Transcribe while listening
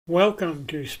Welcome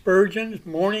to Spurgeon's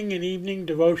Morning and Evening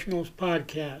Devotionals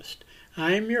Podcast.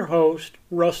 I am your host,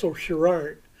 Russell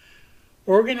Sherrard.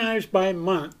 Organized by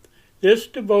month, this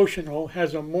devotional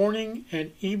has a morning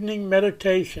and evening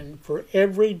meditation for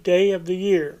every day of the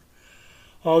year.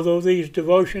 Although these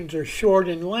devotions are short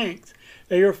in length,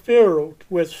 they are filled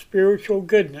with spiritual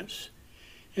goodness.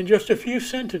 In just a few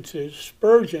sentences,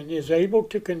 Spurgeon is able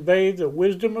to convey the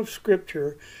wisdom of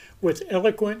Scripture with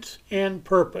eloquence and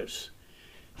purpose.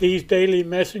 These daily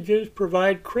messages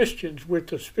provide Christians with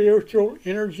the spiritual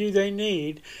energy they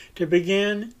need to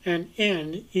begin and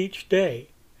end each day.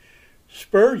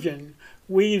 Spurgeon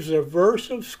weaves a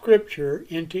verse of Scripture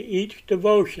into each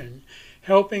devotion,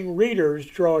 helping readers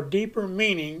draw deeper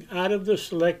meaning out of the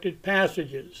selected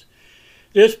passages.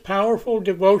 This powerful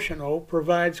devotional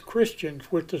provides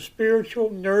Christians with the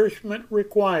spiritual nourishment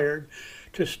required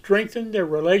to strengthen their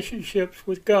relationships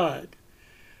with God.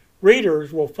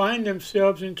 Readers will find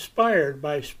themselves inspired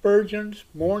by Spurgeon's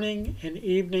morning and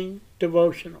evening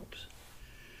devotionals.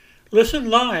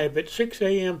 Listen live at 6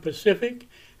 a.m. Pacific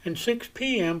and 6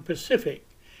 p.m. Pacific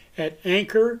at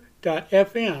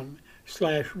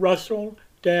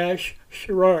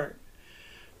anchor.fm/Russell-Sherrard.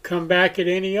 Come back at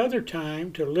any other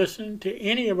time to listen to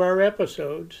any of our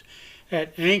episodes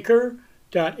at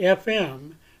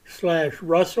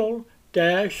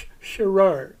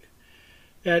anchor.fm/Russell-Sherrard.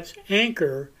 That's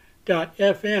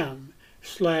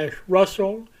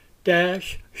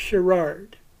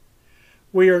anchor.fm/Russell-Sherrard.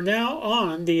 We are now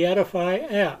on the Edify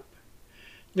app.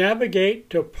 Navigate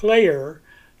to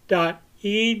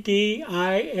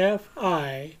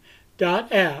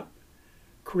player.edifi.app,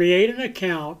 create an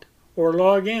account, or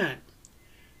log in.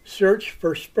 Search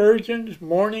for Spurgeon's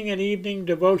Morning and Evening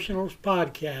Devotionals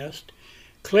Podcast,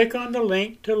 click on the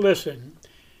link to listen,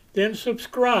 then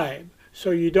subscribe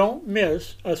so you don't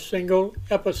miss a single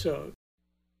episode.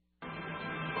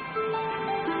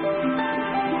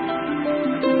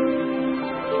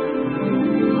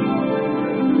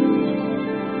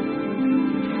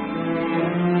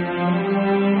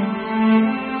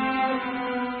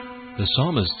 The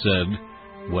psalmist said,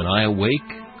 "When I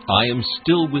awake, I am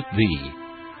still with Thee."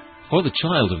 For the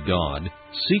child of God,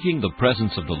 seeking the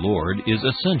presence of the Lord is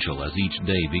essential as each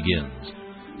day begins.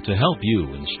 To help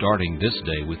you in starting this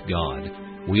day with God,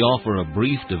 we offer a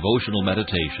brief devotional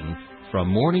meditation from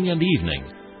morning and evening,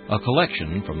 a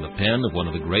collection from the pen of one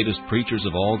of the greatest preachers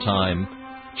of all time,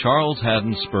 Charles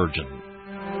Haddon Spurgeon.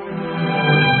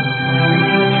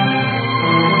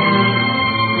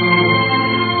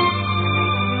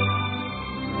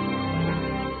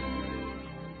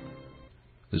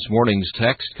 This morning's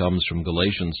text comes from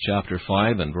Galatians chapter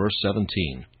 5 and verse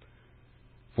 17.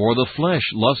 "For the flesh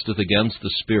lusteth against the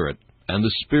Spirit, and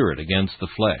the Spirit against the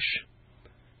flesh."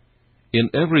 In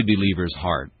every believer's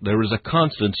heart there is a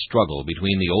constant struggle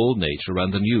between the old nature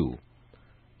and the new.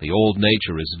 The old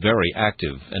nature is very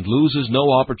active and loses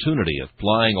no opportunity of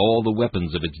plying all the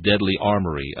weapons of its deadly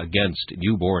armory against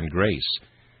newborn grace,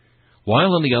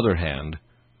 while on the other hand,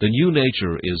 the new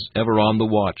nature is ever on the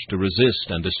watch to resist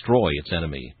and destroy its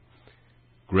enemy.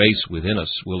 Grace within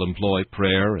us will employ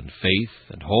prayer and faith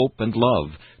and hope and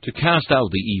love to cast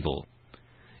out the evil.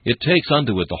 It takes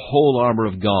unto it the whole armor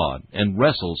of God and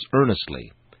wrestles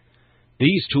earnestly.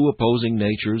 These two opposing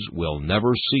natures will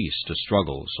never cease to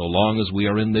struggle so long as we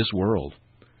are in this world.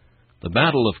 The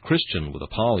battle of Christian with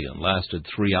Apollyon lasted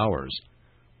 3 hours,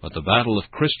 but the battle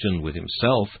of Christian with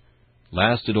himself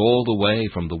lasted all the way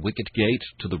from the wicket gate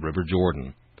to the river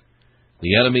Jordan.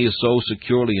 The enemy is so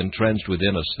securely entrenched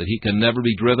within us that he can never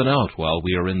be driven out while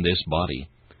we are in this body.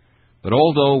 But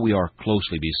although we are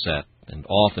closely beset and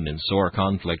often in sore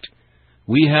conflict,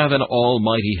 we have an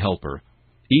almighty helper,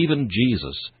 even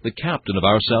Jesus, the captain of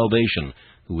our salvation,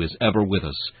 who is ever with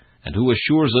us, and who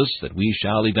assures us that we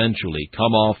shall eventually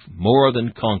come off more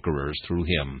than conquerors through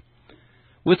him.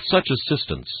 With such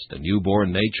assistance, the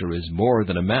newborn nature is more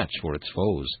than a match for its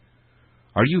foes.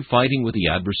 Are you fighting with the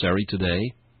adversary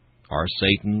today? Are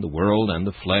Satan, the world, and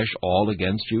the flesh all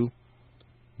against you?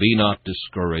 Be not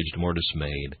discouraged nor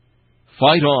dismayed.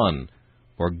 Fight on,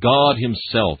 for God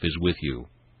himself is with you.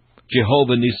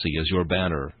 Jehovah Nissi is your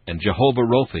banner, and Jehovah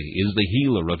Rophi is the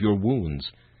healer of your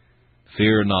wounds.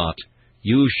 Fear not,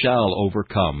 you shall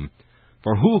overcome,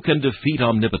 for who can defeat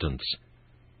omnipotence?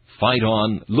 Fight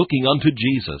on, looking unto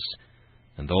Jesus,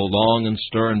 and though long and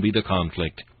stern be the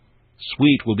conflict,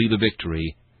 sweet will be the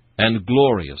victory, and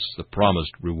glorious the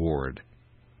promised reward.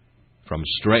 From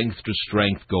strength to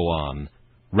strength go on,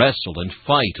 wrestle and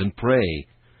fight and pray,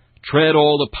 tread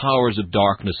all the powers of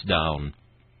darkness down,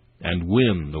 and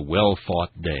win the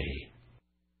well-fought day.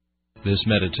 This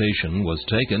meditation was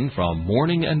taken from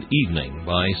Morning and Evening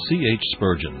by C.H.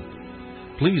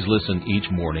 Spurgeon. Please listen each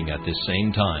morning at this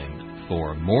same time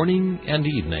for Morning and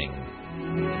Evening.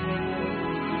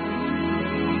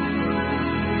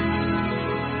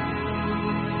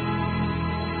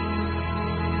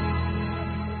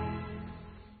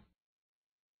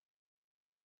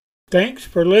 Thanks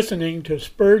for listening to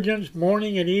Spurgeon's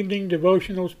Morning and Evening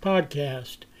Devotionals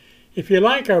podcast. If you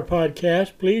like our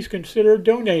podcast, please consider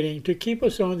donating to keep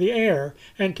us on the air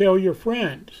and tell your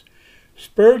friends.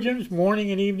 Spurgeon's Morning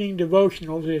and Evening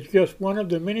Devotionals is just one of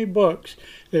the many books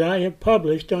that I have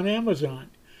published on Amazon.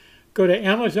 Go to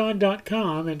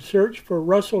Amazon.com and search for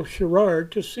Russell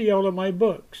Sherrard to see all of my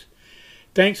books.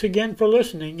 Thanks again for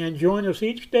listening, and join us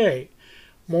each day,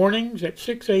 mornings at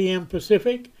 6 a.m.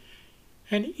 Pacific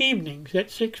and evenings at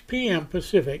 6 p.m.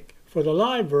 Pacific for the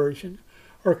live version,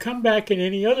 or come back at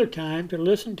any other time to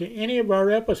listen to any of our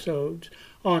episodes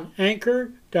on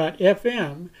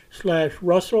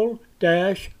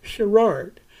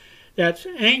anchor.fm/Russell-Sherrard. That's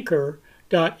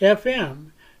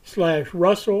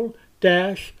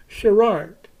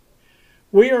anchor.fm/Russell-Sherrard.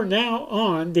 We are now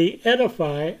on the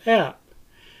Edify app.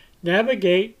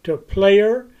 Navigate to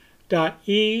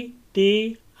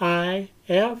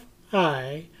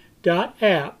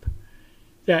player.edifi.app.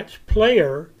 That's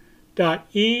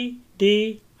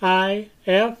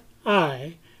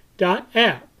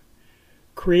player.edifi.app.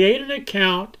 Create an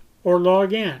account or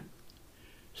log in.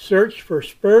 Search for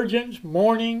Spurgeon's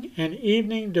Morning and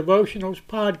Evening Devotionals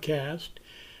podcast.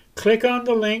 Click on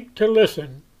the link to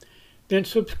listen, then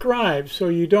subscribe so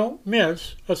you don't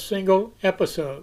miss a single episode.